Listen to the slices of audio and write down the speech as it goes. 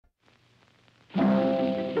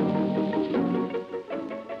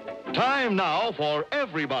Time now for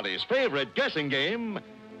everybody's favorite guessing game,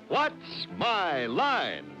 What's My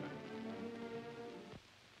Line?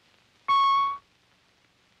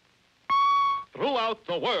 Throughout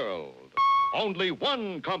the world, only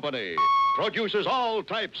one company produces all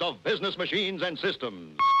types of business machines and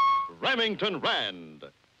systems, Remington Rand,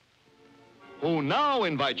 who now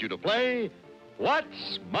invite you to play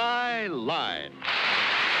What's My Line?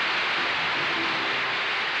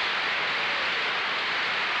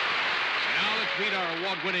 Now let's meet our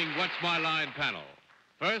award-winning What's My Line panel.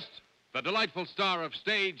 First, the delightful star of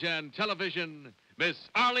stage and television, Miss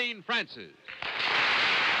Arlene Francis.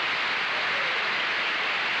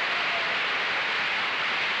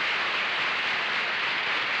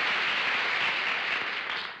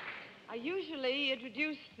 I usually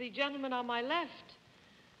introduce the gentleman on my left,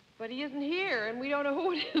 but he isn't here, and we don't know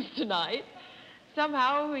who it is tonight.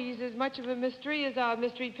 Somehow, he's as much of a mystery as our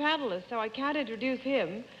mystery panelist, so I can't introduce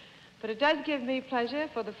him. But it does give me pleasure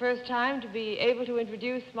for the first time to be able to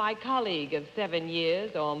introduce my colleague of 7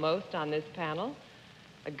 years, almost, on this panel.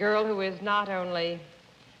 A girl who is not only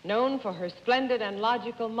known for her splendid and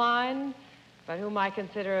logical mind, but whom I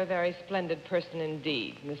consider a very splendid person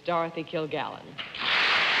indeed, Miss Dorothy Kilgallen.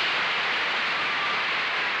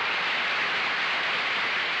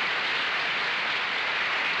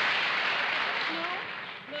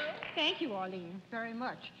 Thank you, Arlene, very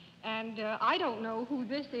much. And I don't know who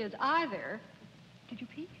this is either. Did you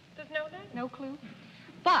peek? Does no name? No clue?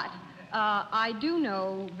 But I do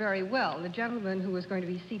know very well the gentleman who is going to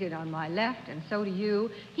be seated on my left, and so do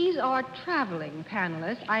you. He's our traveling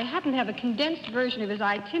panelist. I happen to have a condensed version of his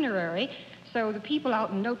itinerary, so the people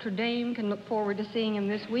out in Notre Dame can look forward to seeing him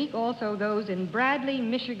this week. Also those in Bradley,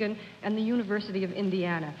 Michigan, and the University of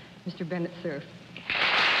Indiana. Mr. Bennett, Cerf.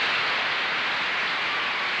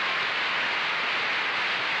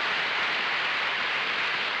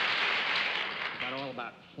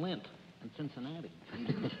 Flint and Cincinnati.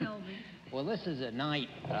 Well, this is a night,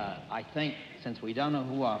 I think, since we don't know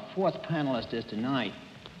who our fourth panelist is tonight,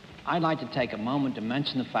 I'd like to take a moment to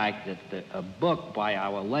mention the fact that a book by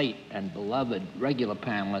our late and beloved regular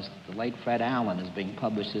panelist, the late Fred Allen, is being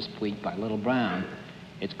published this week by Little Brown.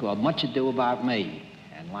 It's called Much Ado About Me,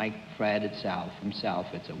 and like Fred himself,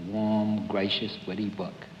 it's a warm, gracious, witty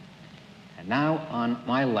book. And now, on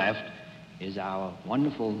my left, is our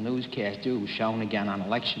wonderful newscaster who's shown again on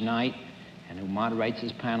election night and who moderates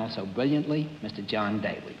his panel so brilliantly, Mr. John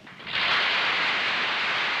Daly.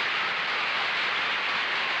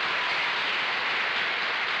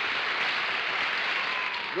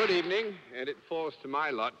 Good evening, and it falls to my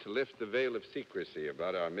lot to lift the veil of secrecy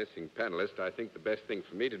about our missing panelist. I think the best thing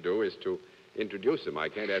for me to do is to introduce him. I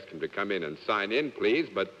can't ask him to come in and sign in, please,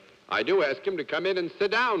 but I do ask him to come in and sit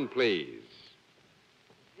down, please.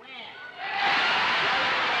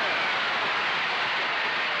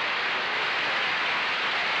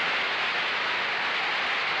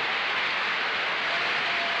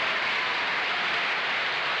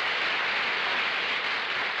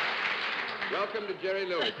 Welcome to Jerry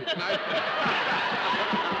Lewis. It's nice to...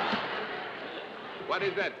 What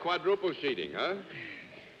is that, quadruple sheeting, huh?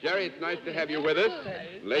 Jerry, it's nice to have you with us.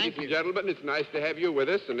 Ladies and gentlemen, it's nice to have you with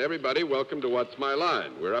us. And everybody, welcome to What's My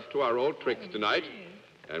Line. We're up to our old tricks tonight.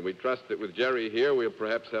 And we trust that with Jerry here, we'll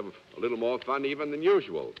perhaps have a little more fun even than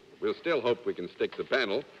usual. We'll still hope we can stick the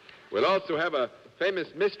panel. We'll also have a famous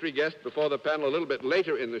mystery guest before the panel a little bit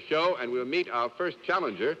later in the show. And we'll meet our first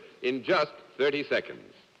challenger in just 30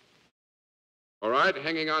 seconds. All right,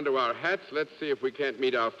 hanging on to our hats, let's see if we can't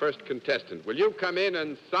meet our first contestant. Will you come in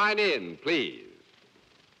and sign in, please?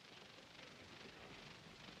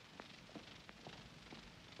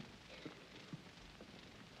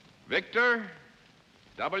 Victor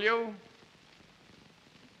W.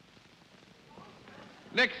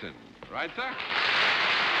 Nixon. Right, sir?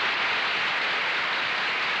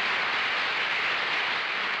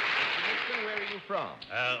 Where are you from?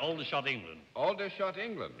 Aldershot, England. Aldershot,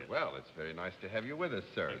 England. Yes. Well, it's very nice to have you with us,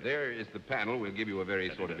 sir. There is the panel. We'll give you a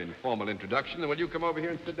very sort of informal introduction. And will you come over here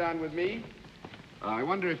and sit down with me? I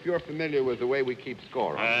wonder if you're familiar with the way we keep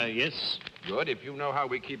score. Yes. Good. If you know how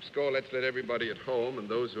we keep score, let's let everybody at home and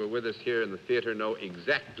those who are with us here in the theater know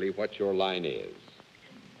exactly what your line is.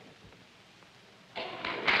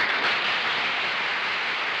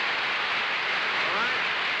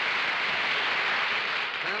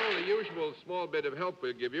 Usual small bit of help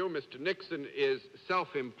we'll give you. Mr. Nixon is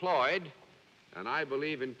self-employed, and I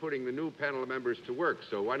believe in putting the new panel members to work.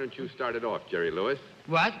 So why don't you start it off, Jerry Lewis?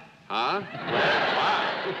 What? Huh?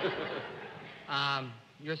 Why?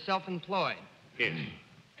 You're self-employed. Yes.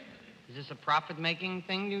 Is this a profit-making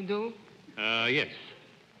thing you do? Yes.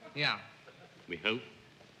 Yeah. We hope.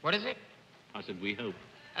 What is it? I said we hope.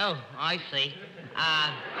 Oh, I see.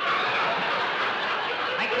 I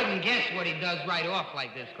couldn't guess what he does right off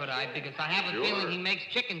like this, could I? Because I have a feeling he makes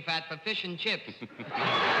chicken fat for fish and chips.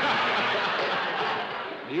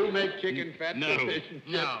 You make chicken fat No. for fish and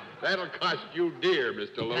chips? No. That'll cost you dear,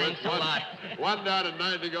 Mr. Lewis. Thanks a lot. One down and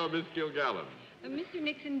 9 to go, Miss Kilgallen. Mr.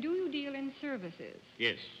 Nixon, do you deal in services?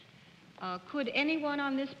 Yes. Could anyone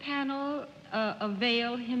on this panel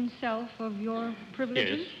avail himself of your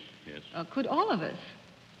privileges? Yes. Could all of us?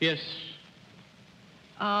 Yes.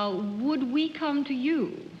 Would we come to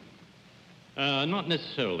you? Not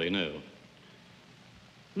necessarily, no.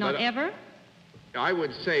 Not But, ever? I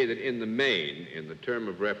would say that in the main, in the term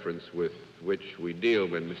of reference with which we deal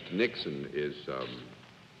when Mr. Nixon is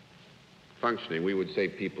functioning, we would say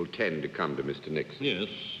people tend to come to Mr. Nixon. Yes.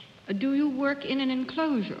 Do you work in an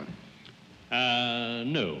enclosure?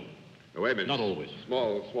 No. Oh, wait a minute. Not always.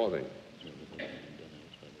 Small thing.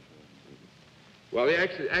 Well,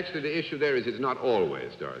 actually, the issue there is it's not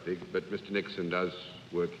always, Dorothy, but Mr. Nixon does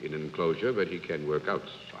work in an enclosure, but he can work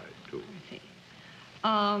outside, too. I see.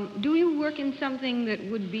 Do you work in something that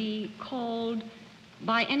would be called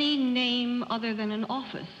by any name other than an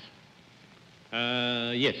office?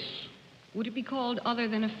 Yes. Would it be called other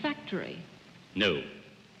than a factory? No.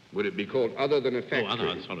 Would it be called other than a factory? Oh, other,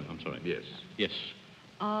 I'm sorry. Yes. Yes.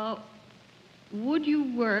 Would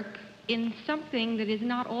you work in something that is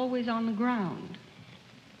not always on the ground?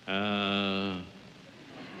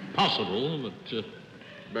 Possible,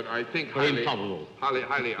 But I think but improbable.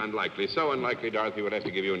 highly unlikely. So unlikely, Dorothy would have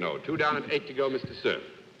to give you a no. 2 down and 8 to go, Mr. Cerf.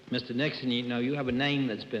 Mr. Nixon, you know, you have a name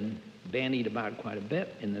that's been bandied about quite a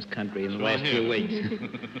bit in this country in the So I last few hear. weeks.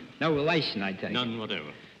 No relation, I take it. None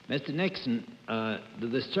whatever. Mr. Nixon,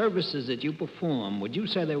 the services that you perform, would you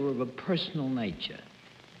say they were of a personal nature?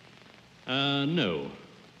 No.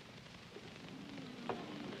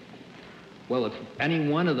 Well, if any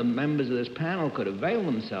one of the members of this panel could avail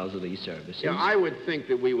themselves of these services... Yeah, I would think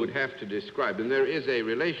that we would have to describe, and there is a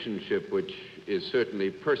relationship which is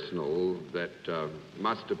certainly personal that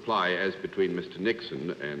must apply as between Mr.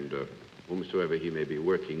 Nixon and whomsoever he may be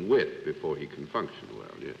working with before he can function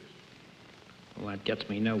well, yes. Well, that gets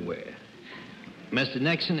me nowhere. Mr.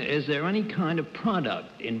 Nixon, is there any kind of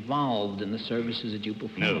product involved in the services that you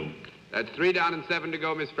perform? No. That's 3 down and 7 to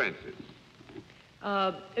go, Miss Francis.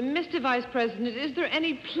 Mr. Vice President, is there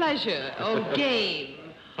any pleasure or game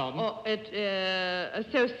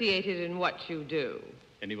associated in what you do?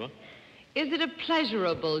 Any what? Is it a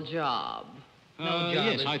pleasurable job? No job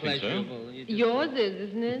yes, is I think so. pleasurable. You just- Yours is,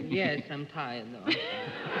 isn't it? Yes, I'm tired, though.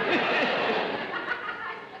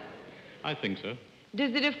 I think so.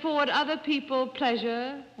 Does it afford other people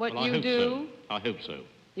pleasure, what Well, you I hope do? so. I hope so.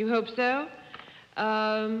 You hope so?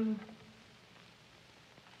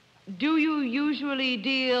 Do you usually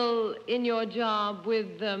deal in your job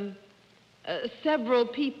with several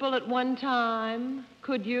people at one time?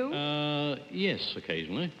 Could you? Yes,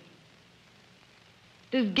 occasionally.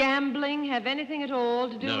 Does gambling have anything at all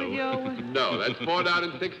to do No. with your... No, that's 4 down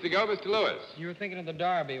and 6 to go, Mr. Lewis. You were thinking of the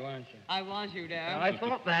Derby, weren't you? I was, you know. I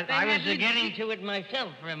thought that. They I was had getting to it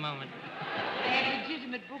myself for a moment. They have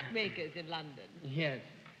legitimate bookmakers in London. Yes.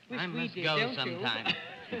 Wish I we must did, go don't you? sometime.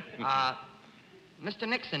 Mr.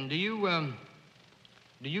 Nixon, do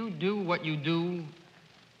you do what you do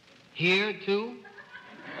here, too?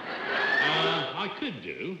 I could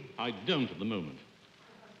do. I don't at the moment.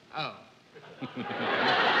 Oh. Oh,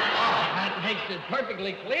 that makes it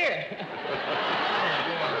perfectly clear.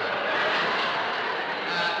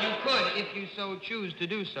 You could, if you so choose to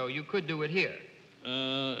do so, you could do it here.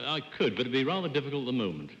 I could, but it'd be rather difficult at the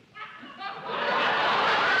moment.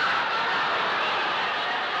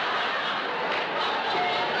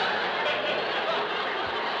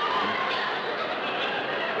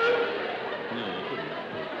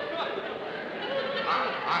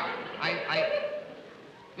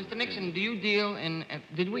 Mr. Nixon, do you deal in...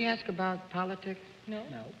 did we ask about politics? No.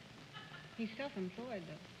 No. He's self-employed,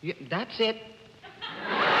 though. Yeah, that's it.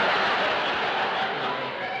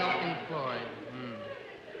 Self-employed.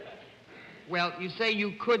 Well, you say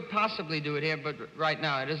you could possibly do it here, but right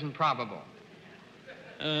now it isn't probable.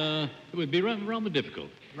 It would be rather difficult.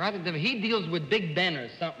 Rather than... He deals with Big Ben or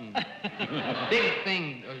something. Big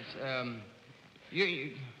thing.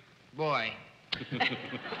 Boy.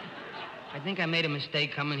 I think I made a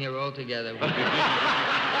mistake coming here altogether. You're doing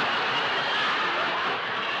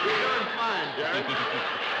fine, Jerry.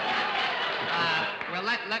 Well,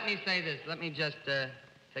 let me say this. Let me just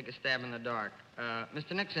take a stab in the dark.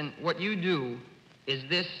 Mr. Nixon, what you do is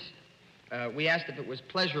this... we asked if it was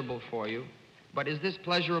pleasurable for you, but is this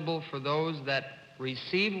pleasurable for those that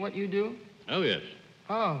receive what you do? Oh, yes.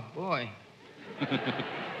 Oh, boy.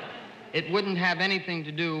 It wouldn't have anything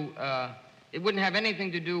to do,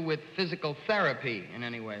 with physical therapy in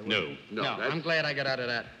any way, would it? No, I'm glad I got out of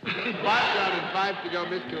that. 5 down and 5 to go,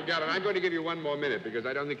 Miss Kilgallen. I'm going to give you one more minute because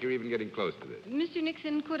I don't think you're even getting close to this. Mr.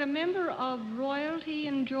 Nixon, could a member of royalty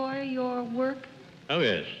enjoy your work? Oh,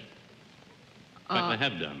 yes. In fact, I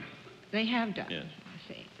have done. They have done? Yes. I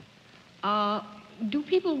see. Do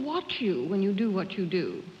people watch you when you do what you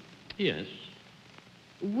do? Yes.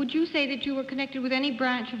 Would you say that you were connected with any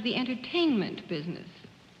branch of the entertainment business?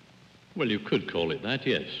 Well, you could call it that,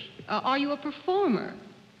 yes. Are you a performer?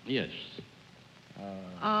 Yes.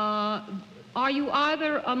 Are you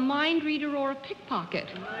either a mind reader or a pickpocket?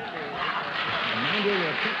 A mind reader or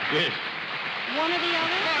a pickpocket? Yes. One or the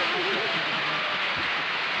other?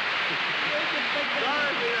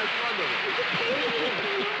 Dorothy, that's wonderful.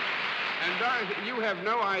 And Dorothy, you have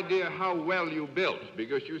no idea how well you built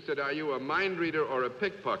because you said, are you a mind reader or a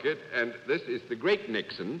pickpocket? And this is the great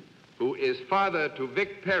Nixon, who is father to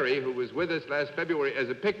Vic Perry, who was with us last February as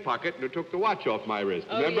a pickpocket and who took the watch off my wrist.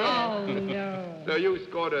 Remember? Oh, no. So you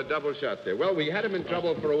scored a double shot there. Well, we had him in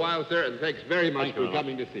trouble for a while, sir, and thanks very much for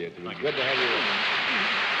coming to see us. It was good to have you with us.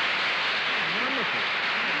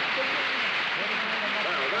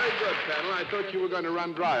 Well, very good, panel. I thought you were going to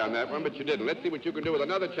run dry on that one, but you didn't. Let's see what you can do with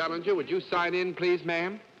another challenger. Would you sign in, please,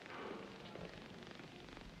 ma'am?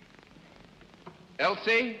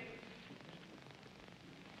 Elsie?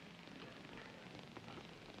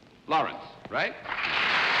 Lawrence, right?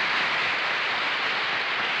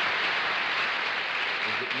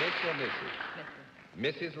 Is it Miss or Mrs.?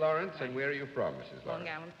 Mrs. Lawrence, and where are you from, Mrs. Lawrence? Long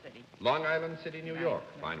Island City. Long Island City, New York.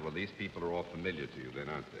 Fine. Well, these people are all familiar to you then,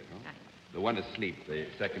 aren't they? Huh? Right. The one asleep, the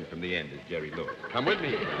second from the end, is Jerry Lewis. Come with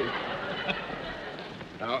me, please.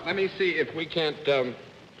 Now, let me see if we can't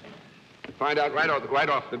find out right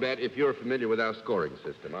off the bat if you're familiar with our scoring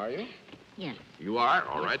system, are you? Yes. You are?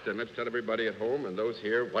 All right, then let's tell everybody at home and those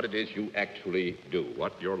here what it is you actually do,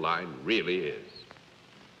 what your line really is.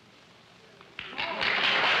 All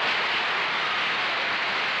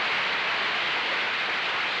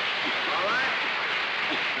right.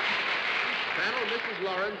 Panel, Mrs.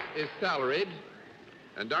 Lawrence is salaried.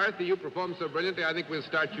 And Dorothy, you performed so brilliantly, I think we'll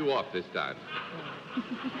start you off this time.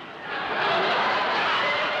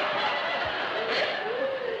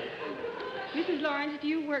 Mrs. Lawrence, do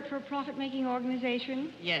you work for a profit-making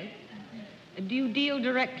organization? Yes. Do you deal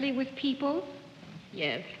directly with people?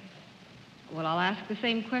 Yes. Well, I'll ask the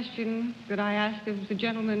same question that I asked of the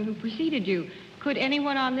gentleman who preceded you. Could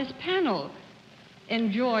anyone on this panel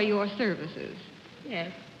enjoy your services?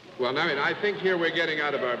 Yes. Well, now, I think here we're getting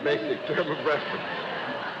out of our basic term of reference.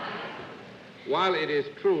 While it is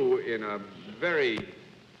true in a very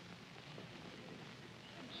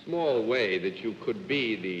small way that you could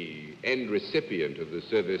be the end recipient of the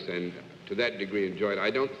service and to that degree enjoy it, I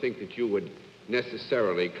don't think that you would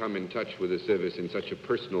necessarily come in touch with the service in such a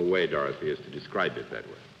personal way, Dorothy, as to describe it that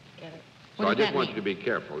way. Get it. So I just want you to be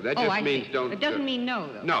careful. That just means don't... It doesn't mean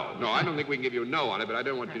no, though. No, I don't think we can give you a no on it, but I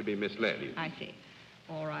don't want you to be misled either. I see.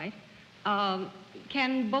 All right.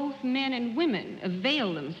 Can both men and women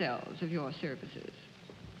avail themselves of your services?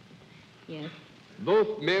 Yes.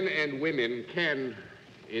 Both men and women can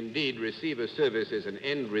indeed receive a service as an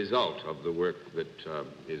end result of the work that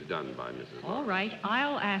is done by Mrs. All right.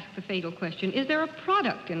 I'll ask the fatal question. Is there a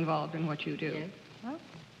product involved in what you do? Yes.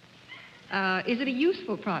 Well, is it a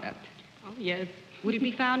useful product? Oh, yes. Would it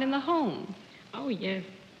be found in the home? Oh, yes.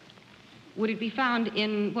 Would it be found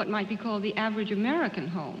in what might be called the average American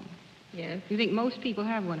home? Yes. You think most people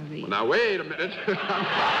have one of these? Well, now, wait a minute.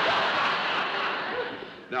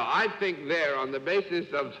 Now, I think there, on the basis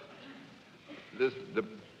of the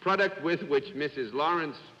product with which Mrs.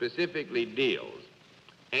 Lawrence specifically deals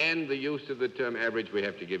and the use of the term average, we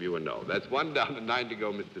have to give you a no. That's 1 down and 9 to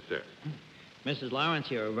go, Mr. Cerf. Mrs. Lawrence,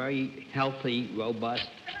 you're a very healthy, robust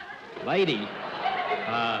lady.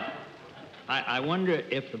 I wonder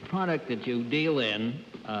if the product that you deal in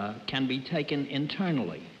can be taken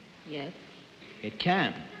internally. Yes. It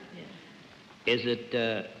can. Yes. Is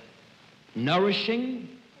it nourishing?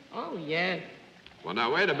 Oh, yes. Well,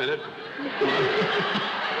 now, wait a minute.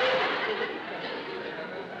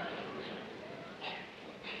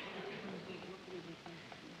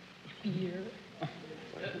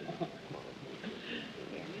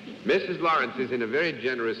 Mrs. Lawrence is in a very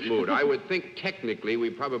generous mood. I would think technically we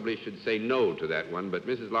probably should say no to that one, but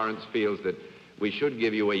Mrs. Lawrence feels that we should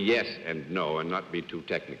give you a yes and no and not be too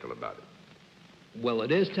technical about it. Well,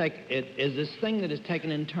 is this thing that is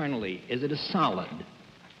taken internally, is it a solid?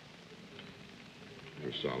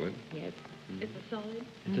 You're solid. Yes. It's a solid.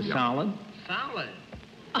 It's a solid? Solid.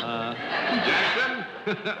 Jackson?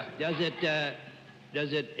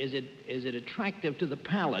 Is it attractive to the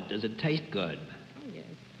palate? Does it taste good? Oh, yes.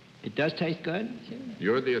 It does taste good? Sure.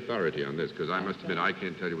 You're the authority on this, because I must admit I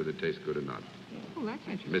can't tell you whether it tastes good or not. Oh, that's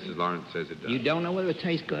interesting. Mrs. Lawrence says it does. You don't know whether it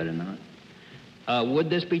tastes good or not? Would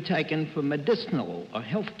this be taken for medicinal or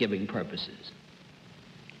health-giving purposes?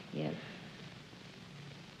 Yes.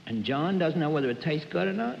 And John doesn't know whether it tastes good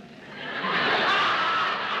or not?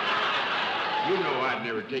 You know I'd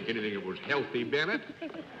never take anything that was healthy, Bennett.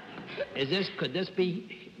 Could this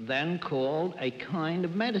be then called a kind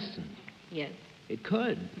of medicine? Yes. It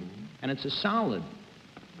could. And it's a solid.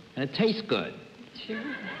 And it tastes good. Sure.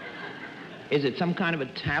 Is it some kind of a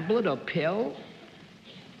tablet or pill?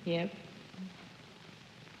 Yes.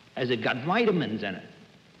 Has it got vitamins in it?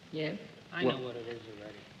 Yes. I know what it is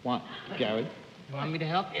already. What, Jerry? You want me to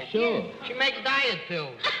help you? Sure. She makes diet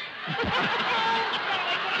pills.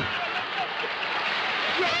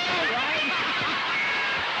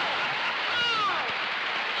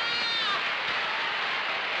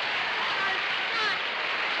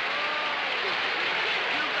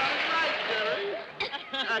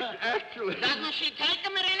 Actually... Doesn't she take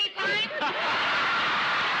them at any time?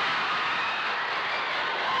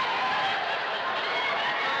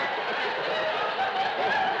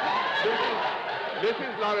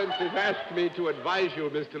 Mrs. Lawrence has asked me to advise you,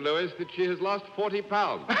 Mr. Lewis, that she has lost 40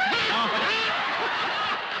 pounds.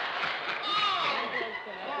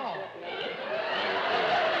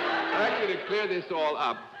 Actually, to clear this all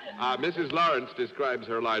up, Mrs. Lawrence describes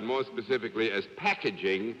her line more specifically as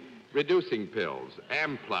packaging reducing pills,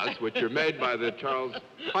 Amplus, which are made by the Charles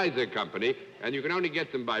Pfizer Company, and you can only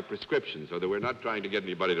get them by prescription, so that we're not trying to get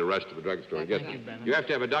anybody to rush to the drugstore and get them. You have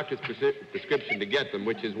to have a doctor's prescription to get them,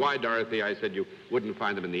 which is why, Dorothy, I said you wouldn't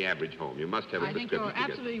find them in the average home. You must have a I think prescription you're to get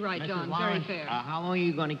them. absolutely right, John. Mrs. Lawrence, Very fair. how long are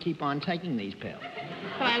you going to keep on taking these pills?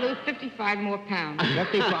 Till I lose 55 more pounds.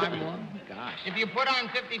 55 more? Gosh. If you put on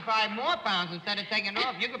 55 more pounds instead of taking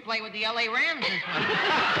off, you could play with the L.A. Rams this week.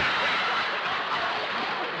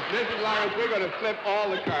 Mrs. Lawrence, we're going to flip all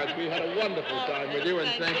the cards. We had a wonderful time with you, and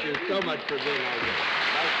thank you so much for being our guest.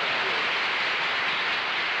 Nice to have you.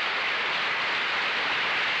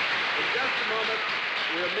 In just a moment,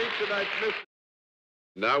 we'll meet tonight's mystery.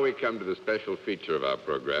 Now we come to the special feature of our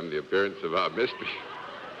program, the appearance of our mystery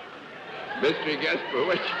guest, for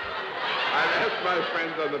which I've asked my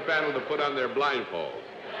friends on the panel to put on their blindfolds.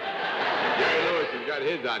 Jerry Lewis has got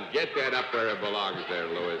his on. Get that up where it belongs there,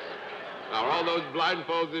 Lewis. Now, are all those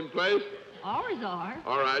blindfolds in place? Ours are.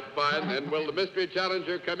 All right, fine. Then will the mystery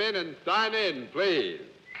challenger come in and sign in, please?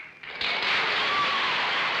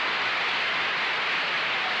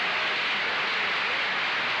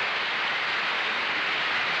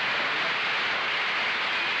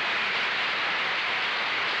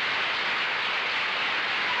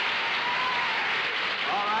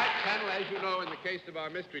 As you know, in the case of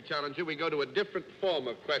our mystery challenger, we go to a different form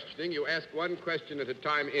of questioning. You ask one question at a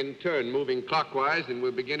time in turn, moving clockwise, and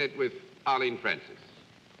we'll begin it with Arlene Francis.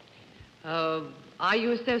 Are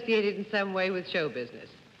you associated in some way with show business?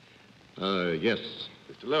 Yes.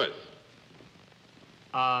 Mr. Lewis.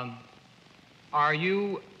 Are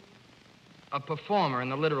you a performer in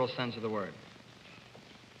the literal sense of the word?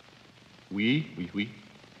 Oui.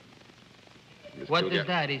 What is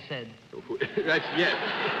that, he said? That's yes.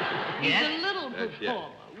 He's Yes? a little That's performer.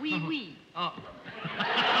 Oui. Oh.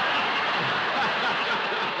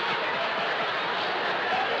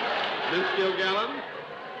 Miss Kilgallen?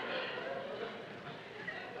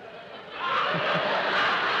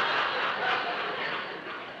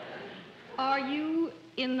 Are you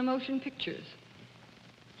in the motion pictures?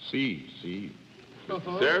 See.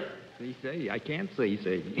 Mr. Cerf? See, I can't see.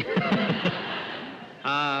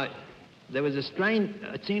 There was a strange,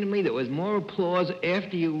 it seemed to me there was more applause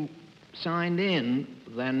after you signed in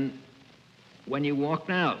than when you walked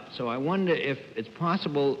out. So I wonder if it's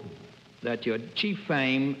possible that your chief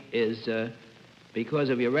fame is because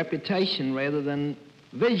of your reputation rather than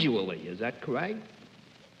visually. Is that correct?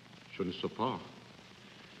 Je ne sais pas.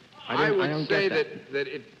 I would don't say get that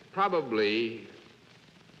it probably,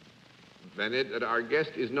 Bennett, that our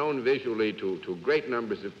guest is known visually to great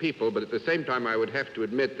numbers of people, but at the same time I would have to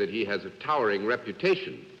admit that he has a towering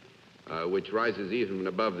reputation, which rises even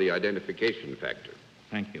above the identification factor.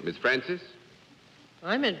 Thank you. Miss Francis?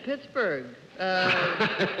 I'm in Pittsburgh.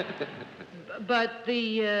 But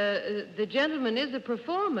the gentleman is a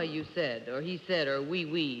performer, you said, or he said, or we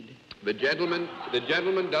weed. The gentleman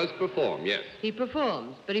does perform, yes. He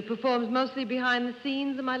performs, but he performs mostly behind the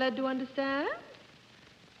scenes, am I led to understand?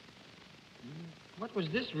 What was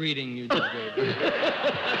this reading you just gave?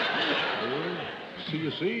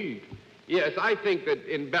 See. Yes, I think that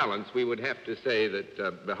in balance, we would have to say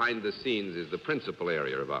that behind the scenes is the principal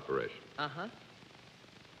area of operation. Uh-huh.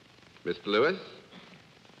 Mr. Lewis?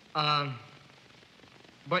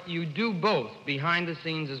 But you do both, behind the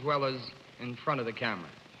scenes as well as in front of the camera.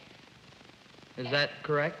 Is that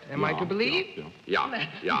correct? Am I to believe? Yeah,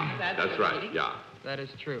 that's right, yeah. That is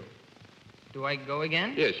true. Do I go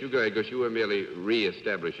again? Yes, you go ahead, because you were merely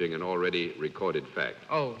re-establishing an already recorded fact.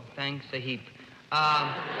 Oh, thanks a heap.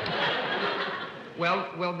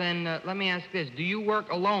 Well then, let me ask this. Do you work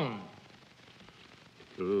alone?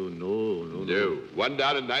 Oh, no. 1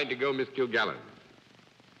 down and 9 to go, Miss Kilgallen.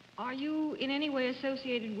 Are you in any way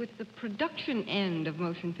associated with the production end of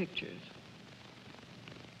motion pictures?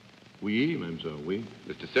 Oui, mademoiselle, oui.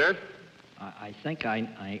 Mr. Cerf? I think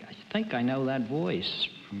I know that voice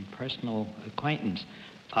from personal acquaintance.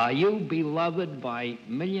 Are you beloved by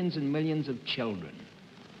millions and millions of children?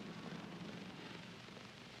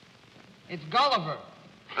 It's Gulliver.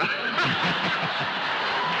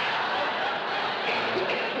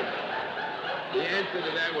 The answer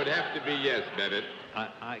to that would have to be yes, Bennett.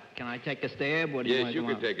 Can I take a stab? What do you Yes, want you to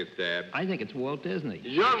can go take a stab. on? I think it's Walt Disney.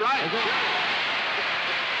 You're right.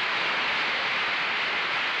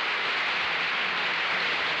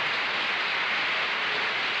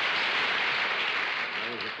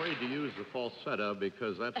 I was afraid to use the falsetto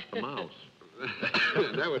because that's the mouse.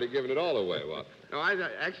 That would have given it all away, Walt. No,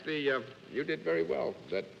 actually, you did very well.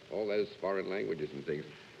 All those foreign languages and things.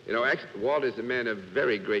 You know, Walt is a man of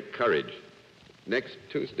very great courage. Next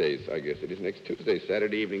Tuesday's, I guess it is, next Tuesday's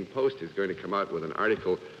Saturday Evening Post is going to come out with an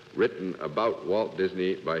article written about Walt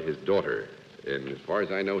Disney by his daughter. And as far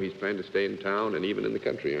as I know, he's planning to stay in town and even in the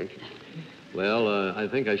country, aren't you? Well, I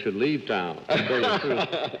think I should leave town. To tell the truth.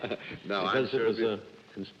 No, because I'm sure it was a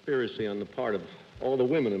conspiracy on the part of all the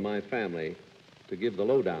women in my family to give the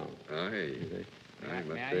lowdown. I must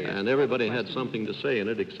May I say. ask- And everybody had something to say in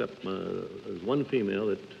it, except there's one female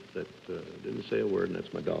that didn't say a word, and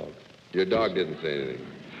that's my dog. Your dog didn't say anything.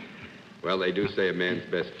 Well, they do say a man's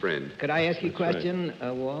best friend. Could I ask you a That's right. question,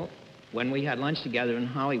 Walt? When we had lunch together in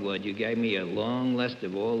Hollywood, you gave me a long list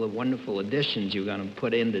of all the wonderful additions you're going to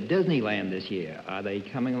put into Disneyland this year. Are they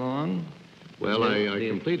coming along? Well, I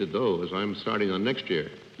completed those. I'm starting on next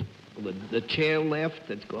year. The chairlift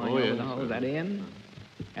that's going Oh, over yes. the whole, is that in?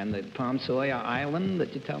 And the Tom Sawyer Island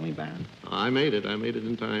that you told me about? I made it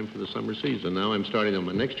in time for the summer season. Now I'm starting on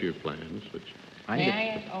my next year plans, which... May I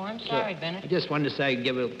ask? Oh, I'm sorry, Bennett. I just wanted to say,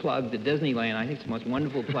 give a plug to Disneyland. I think it's the most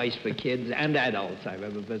wonderful place for kids and adults I've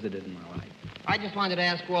ever visited in my life. I just wanted to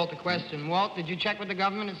ask Walt a question. Walt, did you check with the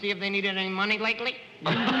government and see if they needed any money lately? You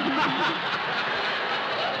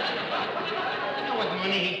know what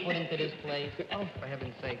money he's put into this place. Oh, for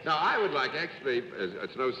heaven's sake. Now, I would like, actually,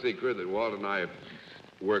 it's no secret that Walt and I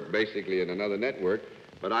work basically in another network,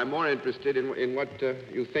 but I'm more interested in what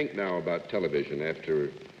you think now about television after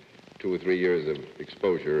 2 or 3 years of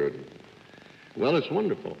exposure. Well, it's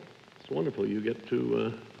wonderful. It's wonderful. You get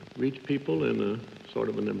to reach people in a sort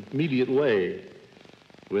of an immediate way.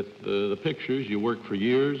 With the pictures, you work for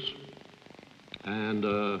years, and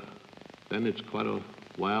then it's quite a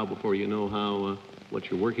while before you know how what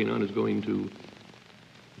you're working on is going to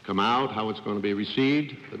come out, how it's going to be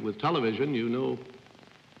received. But with television, you know,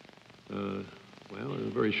 well, in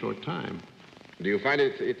a very short time. Do you find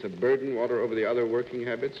it's a burden, Walter, over the other working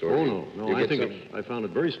habits? Or Oh, no. I found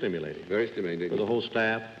it very stimulating. Very stimulating. For the whole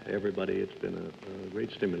staff, everybody, it's been a great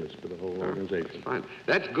stimulus for the whole organization. Fine.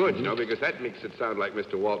 That's good, you know, because that makes it sound like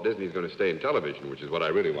Mr. Walt Disney's going to stay in television, which is what I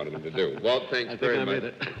really wanted him to do. Walt, thanks very much. I made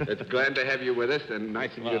it. It's glad to have you with us, and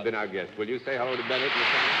nice of you to have been our guest. Will you say hello to Bennett, Miss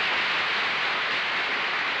Anna?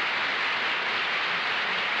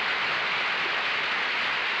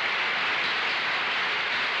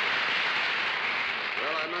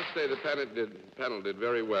 I must say the panel did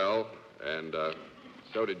very well, and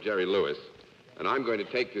so did Jerry Lewis. And I'm going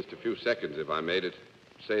to take just a few seconds, if I may, to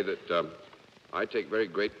say that I take very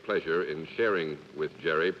great pleasure in sharing with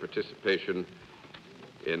Jerry participation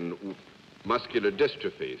in muscular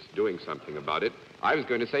dystrophies, doing something about it. I was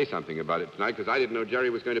going to say something about it tonight because I didn't know Jerry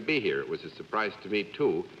was going to be here. It was a surprise to me,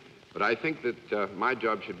 too. But I think that my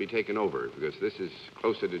job should be taken over because this is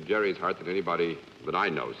closer to Jerry's heart than anybody that I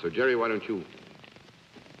know. So, Jerry, why don't you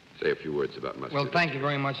say a few words about muscular Well, thank you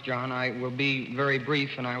very much, John. I will be very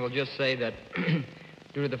brief, and I will just say that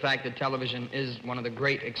due to the fact that television is one of the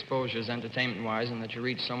great exposures entertainment-wise and that you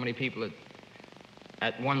reach so many people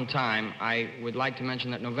at one time, I would like to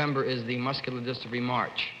mention that November is the Muscular Dystrophy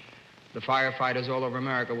March. The firefighters all over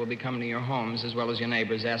America will be coming to your homes as well as your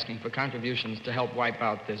neighbors asking for contributions to help wipe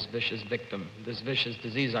out this vicious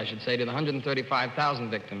disease, I should say, to the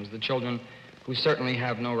 135,000 victims, the children who certainly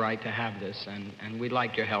have no right to have this, and we'd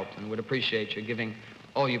like your help and would appreciate your giving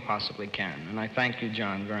all you possibly can. And I thank you,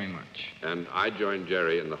 John, very much. And I join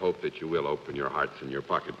Jerry in the hope that you will open your hearts and your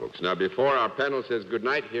pocketbooks. Now, before our panel says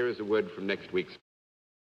goodnight, here is a word from next week's.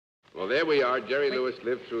 Well, there we are. Jerry Lewis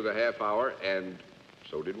lived through the half hour, and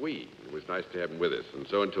so did we. It was nice to have him with us. And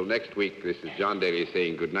so until next week, this is John Daly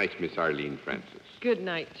saying good night, Miss Arlene Francis. Good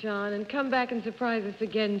night, John, and come back and surprise us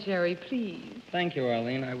again, Jerry, please. Thank you,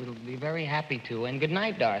 Arlene. I will be very happy to. And good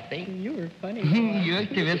night, Dorothy. You were funny. You're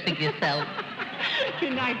terrific yourself.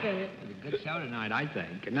 Good night, Bennett. It was a good show tonight, I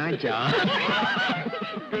think. Good night, John.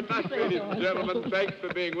 Good night, ladies and gentlemen. Thanks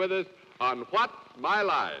for being with us on What's My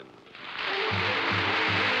Line?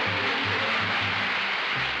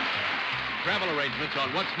 Travel arrangements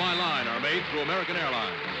on What's My Line are made through American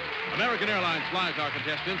Airlines. American Airlines flies our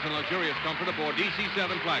contestants in luxurious comfort aboard DC-7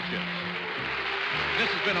 flagships. This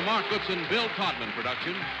has been a Mark Goodson, Bill Todman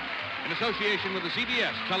production in association with the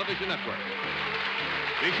CBS Television Network.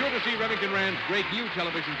 Be sure to see Remington Rand's great new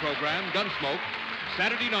television program, Gunsmoke,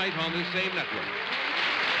 Saturday night on this same network.